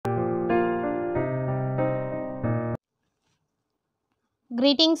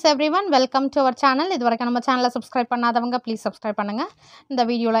Greetings everyone, welcome to our channel. இதுவரைக்கும் நம்ம சேனலை சப்ஸ்கிரைப் பண்ணாதவங்க ப்ளீஸ் சப்ஸ்கிரைப் பண்ணுங்க. இந்த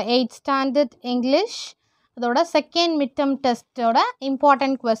வீடியோவில் 8th ஸ்டாண்டர்ட் இங்கிலீஷ் அதோட செகண்ட் மிட்டம் டெஸ்ட்டோட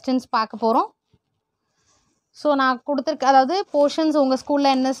இம்பார்ட்டன்ட் கொஸ்டின்ஸ் பார்க்க போகிறோம். ஸோ நான் கொடுத்துருக்க அதாவது போர்ஷன்ஸ் உங்கள்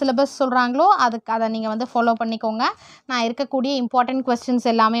ஸ்கூலில் என்ன சிலபஸ் சொல்கிறாங்களோ அதை நீங்கள் வந்து ஃபாலோ பண்ணிக்கோங்க. நான் இருக்கக்கூடிய இம்பார்ட்டன்ட் கொஸ்டின்ஸ்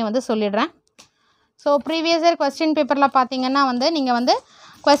எல்லாமே வந்து சொல்லிடுறேன். ஸோ ப்ரீவியஸ் இயர் கொஸ்டின் பேப்பரில் பார்த்தீங்கன்னா வந்து நீங்கள் வந்து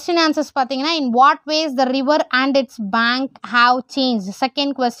question answers பார்த்தீங்கன்னா in what ways the river and its bank have changed.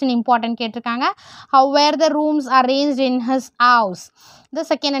 Second question important கேட்டிருக்காங்க. How were the rooms arranged in his house? The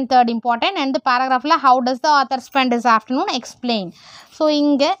second and third important. And the paragraphல how does the author spend his afternoon? Explain. So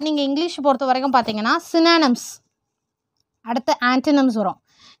இங்கே நீங்கள் English பொறுத்த வரைக்கும் பார்த்தீங்கன்னா synonyms, அடுத்து antonyms வரும்,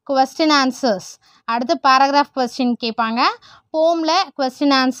 question answers, அடுத்து paragraph question கேட்பாங்க, poemல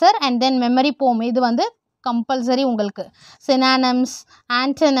question answer and then memory poem. இது வந்து கம்பல்சரி உங்களுக்கு சினானம்ஸ்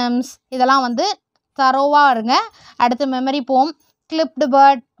ஆன்டனம்ஸ் இதெல்லாம் வந்து தரோவாக இருங்க. அடுத்து மெமரி போம், clipped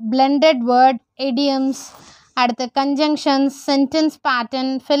word, blended word, idioms, அடுத்து conjunctions, sentence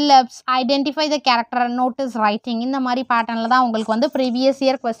pattern, fill-ups, identify the character, notice writing. இந்த மாதிரி பேட்டர்னில் தான் உங்களுக்கு வந்து ப்ரீவியஸ்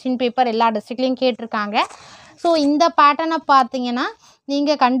இயர் கொஸ்டின் பேப்பர் எல்லா டிஸ்ட்ரிக்ட்லேயும் கேட்டிருக்காங்க. ஸோ இந்த பேட்டர்னை பார்த்தீங்கன்னா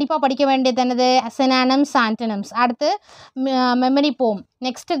நீங்கள் கண்டிப்பாக படிக்க வேண்டியது என்னது? சினானம்ஸ், ஆன்டனம்ஸ், அடுத்து மெமரி போம்,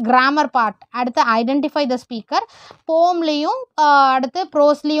 நெக்ஸ்ட்டு கிராமர் பார்ட், அடுத்து ஐடென்டிஃபை த ஸ்பீக்கர். போம்லேயும் அடுத்து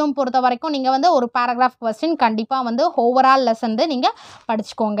ப்ரோஸ்லேயும் பொறுத்த வரைக்கும் நீங்கள் வந்து ஒரு பேராகிராஃப் கொஸ்டின் கண்டிப்பாக வந்து ஓவரால் லெசன் நீங்கள்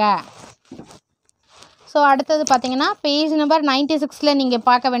படிச்சுக்கோங்க. ஸோ அடுத்தது பார்த்தீங்கன்னா பேஜ் நம்பர் 96ல் நீங்கள்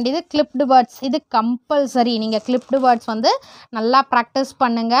பார்க்க வேண்டியது கிளிப்டு வேர்ட்ஸ். இது கம்பல்சரி. நீங்கள் கிளிப்டு வேர்ட்ஸ் வந்து நல்லா ப்ராக்டிஸ்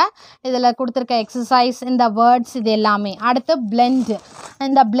பண்ணுங்கள். இதில் கொடுத்துருக்க எக்ஸசைஸ், இந்த வேர்ட்ஸ் இது எல்லாமே. அடுத்து பிளெண்ட்,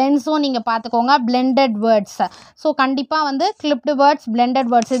 இந்த பிளெண்ட்ஸும் நீங்கள் பார்த்துக்கோங்க, பிளெண்டட் வேர்ட்ஸ். ஸோ கண்டிப்பாக வந்து கிளிப்டு வேர்ட்ஸ், பிளெண்டட்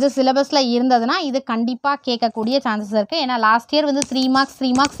வேர்ட்ஸ் இது சிலபஸில் இருந்ததுன்னா இது கண்டிப்பாக கேட்கக்கூடிய சான்சஸ் இருக்குது. ஏன்னா லாஸ்ட் இயர் வந்து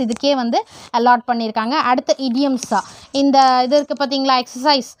 3 மார்க்ஸ் இதுக்கே வந்து அலாட் பண்ணியிருக்காங்க. அடுத்து இடியம்ஸா, இந்த இது இருக்குது பார்த்தீங்களா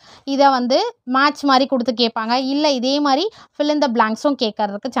எக்ஸசைஸ், இதை வந்து மேட்ச் மாதிரி கொடுத்து கேட்பாங்க. இல்லை இதே மாதிரி ஃபில் இன் த பிளாங்க்ஸும்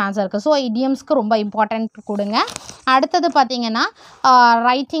கேட்கறதுக்கு சான்ஸ் இருக்குது. ஸோ இடியம்ஸ்க்கு ரொம்ப இம்பார்ட்டன்ட் கொடுங்க. அடுத்தது பார்த்தீங்கன்னா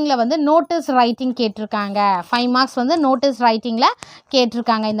ரைட்டிங்கில் வந்து நோட்டீஸ் ரைட்டிங் கேட்டிருக்காங்க. 5 மார்க்ஸ் வந்து நோட்டீஸ் ரைட்டிங்கில்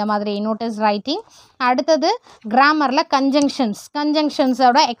கேட்டிருக்காங்க, இந்த மாதிரி நோட்டீஸ் ரைட்டிங். அடுத்தது கிராமரில்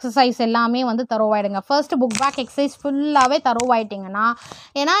கன்ஜங்ஷன்ஸோட எக்ஸசைஸ் எல்லாமே வந்து தரோவாயிடுங்க. ஃபர்ஸ்ட் புக் பேக் எக்ஸசைஸ் ஃபுல்லாகவே தரோவாயிட்டிங்கன்னா,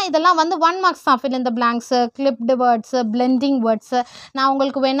 ஏன்னா இதெல்லாம் வந்து 1 மார்க்ஸ் தான். Fill in the blanks, clipped words, blending words. நான்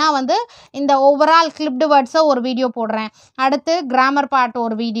உங்களுக்கு வேணால் வந்து இந்த ஓவரால் கிளிப்டு வேர்ட்ஸை ஒரு வீடியோ போடுறேன், அடுத்து கிராமர் பார்ட்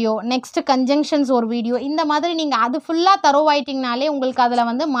ஒரு வீடியோ, நெக்ஸ்ட்டு கன்ஜங்ஷன்ஸ் ஒரு வீடியோ. இந்த மாதிரி நீங்கள் அது ஃபுல்லாக தரோவாயிட்டிங்கனாலே உங்களுக்கு அதில்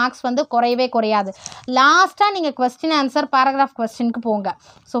வந்து மார்க்ஸ் வந்து குறையவே குறையாது. லாஸ்ட்டாக நீங்கள் கொஸ்டின் ஆன்சர் பேராகிராஃப் கொஸ்டினுக்கு போங்க.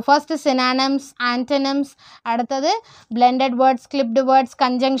 ஸோ ஃபர்ஸ்ட்டு சினானம்ஸ், ஆன்டனம்ஸ், அடுத்தது blended words, clipped words,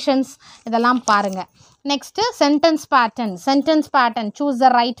 conjunctions இதெல்லாம் பாருங்கள். Next sentence pattern, choose the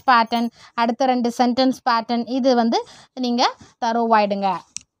right pattern, அடுத்த 2 சென்டென்ஸ் பேட்டர்ன், இது வந்து நீங்கள் தரோவாயிடுங்க.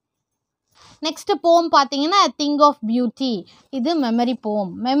 நெக்ஸ்ட்டு போம் பார்த்தீங்கன்னா திங் ஆஃப் பியூட்டி, இது மெமரி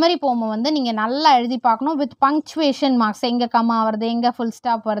போமை வந்து நீங்கள் நல்லா எழுதி பார்க்கணும் வித் பங்க்சுவேஷன் மார்க்ஸ். எங்கே கம்மா வருது, எங்கே ஃபுல்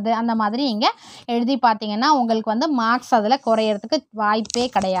ஸ்டாப் வருது, அந்த மாதிரி நீங்கள் எழுதி பார்த்தீங்கன்னா உங்களுக்கு வந்து மார்க்ஸ் அதில் குறையிறதுக்கு வாய்ப்பே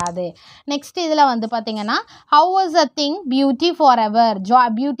கிடையாது. நெக்ஸ்ட்டு இதில் வந்து பார்த்தீங்கன்னா how is a thing beauty for ever,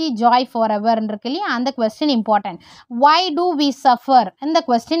 Joy for எவர்ன்னு இருக்கு இல்லையா, அந்த question important. Why do we suffer, இந்த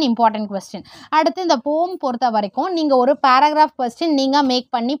கொஸ்டின் இம்பார்ட்டன்ட் கொஸ்டின். அடுத்து இந்த போம் பொறுத்த வரைக்கும் நீங்கள் ஒரு பேராகிராஃப் கொஸ்டின் நீங்கள் மேக்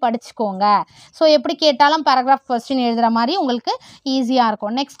பண்ணி படிச்சுக்கோங்க. ஸோ எப்படி கேட்டாலும் பேராகிராஃப் கொஸ்டின் எழுதுகிற மாதிரி உங்களுக்கு ஈஸியாக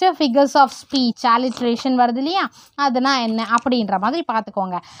இருக்கும். Next figures of speech, alliteration வருது இல்லையா, அதுனா என்ன அப்படின்ற மாதிரி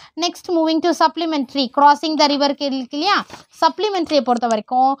பார்த்துக்கோங்க. Next moving to supplementary, crossing த ரிவருக்கு இருக்கு இல்லையா, சப்ளிமெண்ட்ரியை பொறுத்த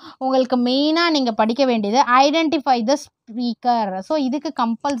வரைக்கும் உங்களுக்கு மெயினாக நீங்கள் படிக்க வேண்டியது ஐடென்டிஃபை த ஸ்பீக்கர். ஸோ இதுக்கு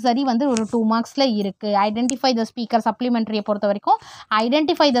கம்பல்சரி வந்து ஒரு 2 மார்க்ஸில் இருக்குது. ஐடென்டிஃபை த ஸ்பீக்கர் சப்ளிமெண்ட்ரியை பொறுத்த வரைக்கும்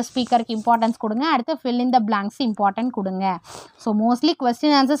ஐடென்டிஃபை த ஸ்பீக்கருக்கு இம்பார்ட்டன்ஸ் கொடுங்க. அடுத்து fill in the blanks important கொடுங்க. ஸோ மோஸ்ட்லி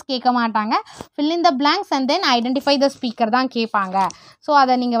கொஸ்டின் ஆன்சர்ஸ் கேட்க மாட்டாங்க, fill in the blanks and then identify the speaker தான் கேட்பாங்க. ஸோ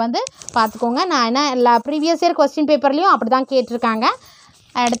அதை நீங்கள் வந்து பார்த்துக்கோங்க. நான் என்ன எல்லா ப்ரீவியஸ் இயர் கொஸ்டின் பேப்பர்லேயும் அப்படி தான் கேட்டிருக்காங்க.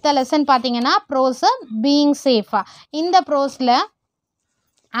 அடுத்த லெசன் பார்த்தீங்கன்னா ப்ரோஸ் பீயிங் சேஃபாக. இந்த ப்ரோஸில்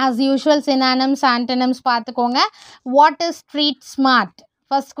as usual synonyms, antonyms பார்த்துக்கோங்க. what is street smart?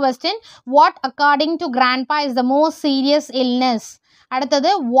 First question, what according to grandpa is the most serious illness? அடுத்தது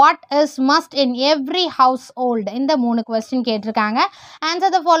what is must in every house hold. இந்த 3 கொஸ்டின் கேட்டிருக்காங்க.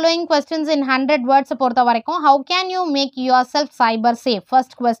 Answer the following questions in 100 வேர்ட்ஸை பொறுத்த வரைக்கும். How can you make your self cyber safe?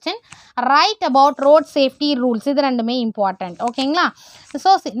 First question. Right about road safety rules, இது ரெண்டுமே important. ஓகேங்களா?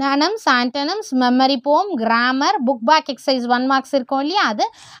 So synonyms, antonyms, memory போம், grammar, book back exercise 1 marks இருக்கும் இல்லையா அது.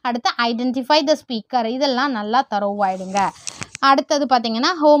 அடுத்து ஐடென்டிஃபை த ஸ்பீக்கர், இதெல்லாம் நல்லா தரோவாயிடுங்க. அடுத்தது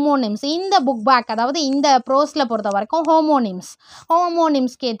பார்த்தீங்கன்னா ஹோமோனிம்ஸ். இந்த புக் பேக் அதாவது இந்த ப்ரோஸில் பொறுத்த வரைக்கும்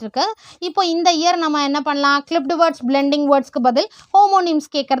ஹோமோனிம்ஸ் கேட்டிருக்கு. இப்போ இந்த இயர் நம்ம என்ன பண்ணலாம், கிளிப்டு வேர்ட்ஸ் பிளெண்டிங் வேர்ட்ஸ்க்கு பதில் ஹோமோனிம்ஸ்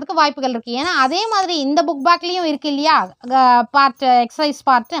கேட்கறதுக்கு வாய்ப்புகள் இருக்குது. ஏன்னா அதே மாதிரி இந்த புக் பேக்லேயும் இருக்குது இல்லையா part exercise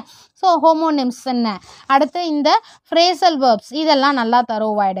part. So homonyms என்ன. அடுத்து இந்த ஃப்ரேசல் வேர்ப்ஸ் இதெல்லாம் நல்லா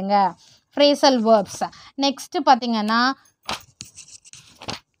தரோவாயிடுங்க. Phrasal verbs. நெக்ஸ்ட்டு பார்த்தீங்கன்னா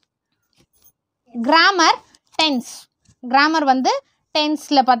கிராமர் டென்ஸ். கிராமர் வந்து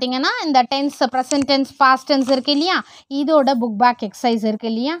டென்ஸில் பார்த்தீங்கன்னா இந்த tense present tense past tense இருக்குது இல்லையா, இதோட புக் பேக் எக்ஸசைஸ்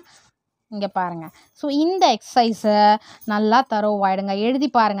இருக்குது இல்லையா, இங்கே பாருங்கள். ஸோ இந்த எக்ஸசைஸை நல்லா தரோவாயிடுங்க, எழுதி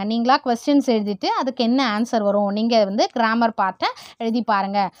பாருங்கள். நீங்களா கொஸ்டின்ஸ் எழுதிட்டு அதுக்கு என்ன ஆன்சர் வரும் நீங்கள் வந்து கிராமர் பார்ட்டை எழுதி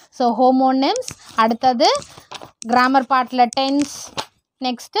பாருங்கள். ஸோ ஹோமோனிம்ஸ், அடுத்தது கிராமர் பார்ட்டில் டென்ஸ்,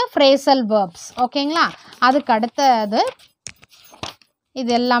 நெக்ஸ்ட்டு ஃப்ரேசல் வேர்ப்ஸ். ஓகேங்களா, அதுக்கு அடுத்தது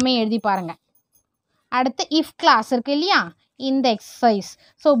இது எல்லாமே எழுதி பாருங்கள். அடுத்து இஃப் கிளாஸ் இருக்குது இல்லையா, இந்த exercise.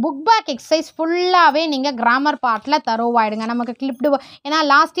 So book back exercise ஃபுல்லாகவே நீங்கள் கிராமர் பார்ட்டில் தரோவாயிடுங்க. நமக்கு கிளிப்டு, ஏன்னா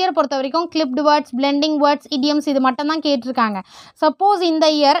லாஸ்ட் இயர் பொறுத்த வரைக்கும் clipped words blending words idioms இது மட்டும் தான் கேட்டிருக்காங்க. சப்போஸ் இந்த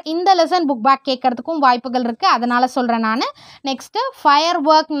இயர் இந்த லெசன் புக் பேக் கேட்கறதுக்கும் வாய்ப்புகள் இருக்குது, அதனால் சொல்கிறேன் நான். நெக்ஸ்ட்டு ஃபயர்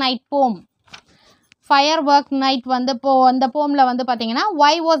ஒர்க் நைட் போம். ஃபயர் ஒர்க் நைட் வந்து அந்த போமில் வந்து பார்த்தீங்கன்னா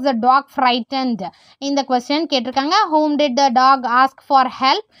why was the dog frightened இந்த கொஸ்டின் கேட்டிருக்காங்க. whom did the dog ask for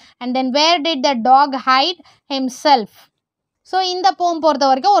help and then where did the dog hide himself. So இந்த போம் பொறுத்த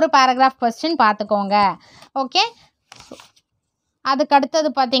வரைக்கும் ஒரு பேராகிராஃப் கொஸ்டின் பார்த்துக்கோங்க. ஓகே, அதுக்கு அடுத்தது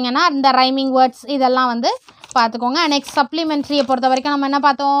பார்த்தீங்கன்னா இந்த ரைமிங் வேர்ட்ஸ் இதெல்லாம் வந்து பார்த்துக்கோங்க. நெக்ஸ்ட் சப்ளிமெண்ட்ரியை பொறுத்த வரைக்கும் நம்ம என்ன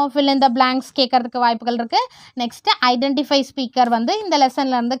பார்த்தோம், ஃபில் இன் த பிளாங்க்ஸ் கேட்கறதுக்கு வாய்ப்புகள் இருக்குது. நெக்ஸ்ட்டு ஐடென்டிஃபை ஸ்பீக்கர் வந்து இந்த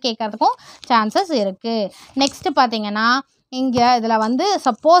லெசன்லேருந்து கேட்கறதுக்கும் சான்சஸ் இருக்குது. நெக்ஸ்ட்டு பார்த்தீங்கன்னா இங்கே இதில் வந்து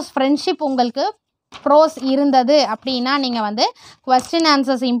சப்போஸ் ஃப்ரெண்ட்ஷிப் உங்களுக்கு ப்ரோஸ் இருந்தது அப்படின்னா நீங்கள் வந்து கொஸ்டின்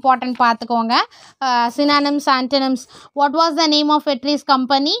ஆன்சர்ஸ் இம்பார்ட்டன்ட் பார்த்துக்கோங்க. Synonyms, antonyms. What was the name of Vetri's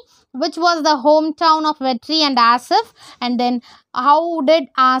company, which was the hometown of Vetri and Asif, and then how did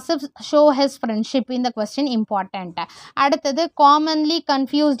Asif show his friendship in the question important. அடுத்தது commonly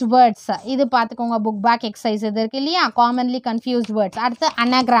confused words இது பார்த்துக்கோங்க. Book back exercise இது இருக்கு இல்லையா, commonly confused words. அடுத்து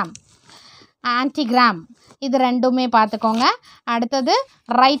anagram, antigram இது ரெண்டுமே பார்த்துக்கோங்க. அடுத்தது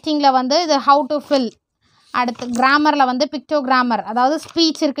ரைட்டிங்கில் வந்து இது ஹவு டு ஃபில். அடுத்து கிராமரில் வந்து பிக்டோகிராமர், அதாவது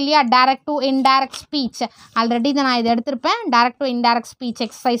ஸ்பீச் இருக்கு இல்லையா, direct to indirect speech. Already நான் இதை எடுத்திருப்பேன். Direct to indirect speech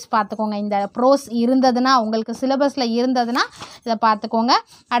exercise பார்த்துக்கோங்க. இந்த ப்ரோஸ் இருந்ததுன்னா உங்களுக்கு சிலபஸில் இருந்ததுன்னா இதை பார்த்துக்கோங்க.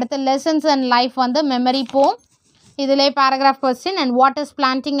 அடுத்து லெசன்ஸ் அண்ட் லைஃப் வந்து மெமரி போம். இதிலே paragraph question. And what is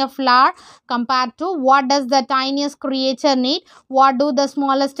planting a flower compared to what does the tiniest creature NEET, what to the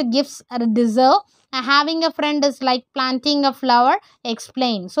smallest gifts deserve, having a friend is like planting a flower,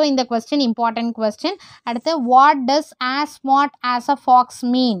 explain. So in the question important question. அடுத்து what does as smart as a fox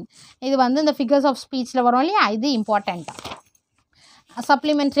mean, இது வந்து இந்த figures of speechல வரும் இல்லையா, இது important.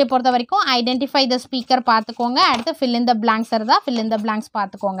 Supplementary பொறுத்த வரைக்கும் identify the speaker பார்த்துக்கோங்க. அடுத்து ஃபில் இன் த பிளாங்க்ஸ் இருந்தால் ஃபில் இன் த பிளாங்க்ஸ்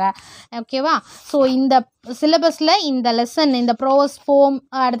பார்த்துக்கோங்க. ஓகேவா, ஸோ இந்த சிலபஸில் இந்த லெசன் இந்த ப்ரோஸ் போம்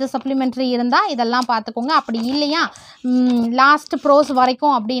அடுத்து சப்ளிமெண்ட்ரி இருந்தால் இதெல்லாம் பார்த்துக்கோங்க. அப்படி இல்லையா லாஸ்ட் ப்ரோஸ்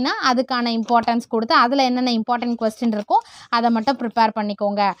வரைக்கும் அப்படின்னா அதுக்கான இம்பார்ட்டன்ஸ் கொடுத்து அதில் என்னென்ன இம்பார்ட்டன்ட் கொஸ்டின் இருக்கோ அதை மட்டும் ப்ரிப்பேர்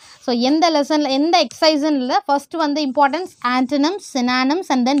பண்ணிக்கோங்க. ஸோ எந்த லெசனில் எந்த எக்ஸசைஸுன்னு ஃபஸ்ட்டு வந்து importance antonyms, synonyms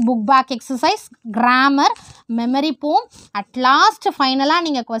and then book back exercise, grammar, memory போம். அட் லாஸ்ட் ஃபைனலாக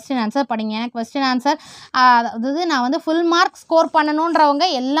நீங்கள் கொஸ்டின் ஆன்சர் படிங்க. ஏன்னா கொஸ்டின் ஆன்சர் அதாவது நான் வந்து ஃபுல் மார்க் ஸ்கோர் பண்ணணுன்றவங்க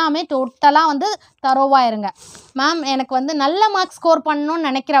எல்லாமே டோட்டலாக வந்து தரோவாக இருங்க. மேம் எனக்கு வந்து நல்ல மார்க் ஸ்கோர் பண்ணணும்னு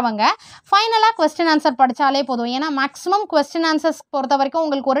நினைக்கிறவங்க ஃபைனலாக கொஸ்டின் ஆன்சர் படித்தாலே போதும். ஏன்னா மேக்ஸிமம் கொஸ்டின் ஆன்சர்ஸ் பொறுத்த வரைக்கும்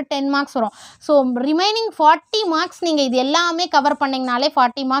உங்களுக்கு ஒரு 10 மார்க்ஸ் வரும். ஸோ ரிமைனிங் 40 மார்க்ஸ் நீங்கள் இது எல்லாமே கவர் பண்ணிங்கனாலே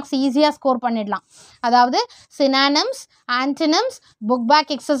 40 மார்க்ஸ் ஈஸியாக ஸ்கோர் பண்ணிடலாம். அதாவது synonyms, antonyms, book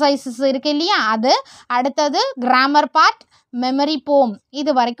back exercises இருக்குது இல்லையா அது, அடுத்தது கிராமர் பார்ட், மெமரி போம்,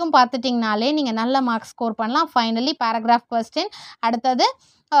 இது வரைக்கும் பார்த்துட்டிங்கனாலே நீங்கள் நல்ல மார்க்ஸ் ஸ்கோர் பண்ணலாம். ஃபைனலி பேராகிராஃப் கொஸ்டின், அடுத்தது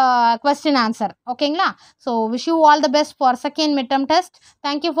question answer. ஓகேங்களா, so wish you all the best for second midterm test.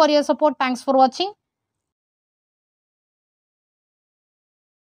 Thank you for your support. Thanks for watching.